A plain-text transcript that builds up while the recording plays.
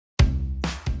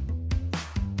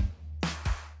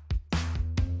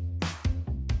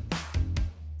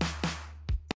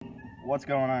What's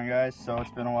going on, guys? So it's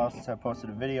been a while since I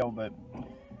posted a video, but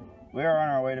we are on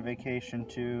our way to vacation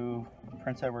to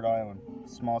Prince Edward Island,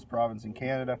 smallest province in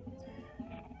Canada.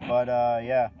 But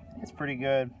yeah, it's pretty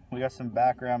good. We got some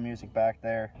background music back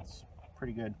there. It's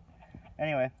pretty good.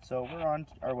 Anyway, so we're on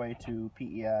our way to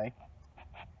PEI,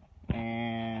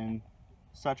 and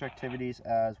such activities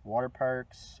as water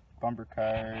parks, bumper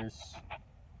cars,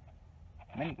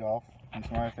 mini golf, and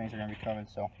some other things are going to be coming.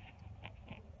 So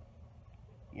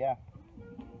yeah,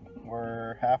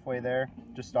 we're halfway there.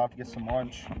 Just stopped to get some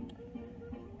lunch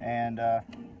and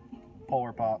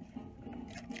Polar Pop.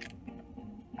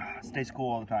 Stays cool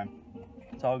all the time.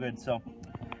 It's all good. So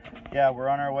yeah, we're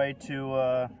on our way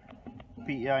to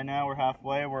PEI now. We're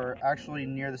halfway. We're actually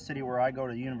near the city where I go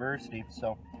to university,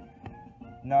 so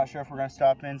not sure if we're gonna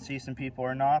stop in, see some people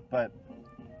or not, but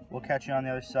we'll catch you on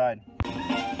the other side.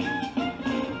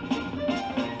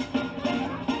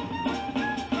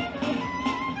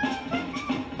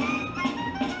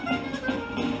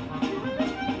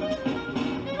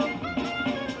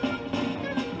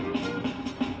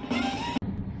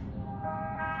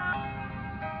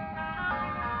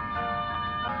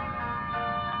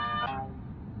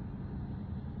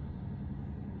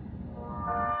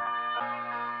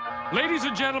 Ladies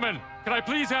and gentlemen, can I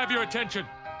please have your attention?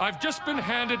 I've just been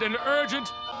handed an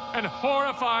urgent and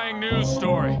horrifying news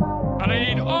story, and I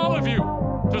need all of you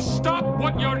to stop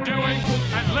what you're doing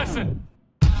and listen.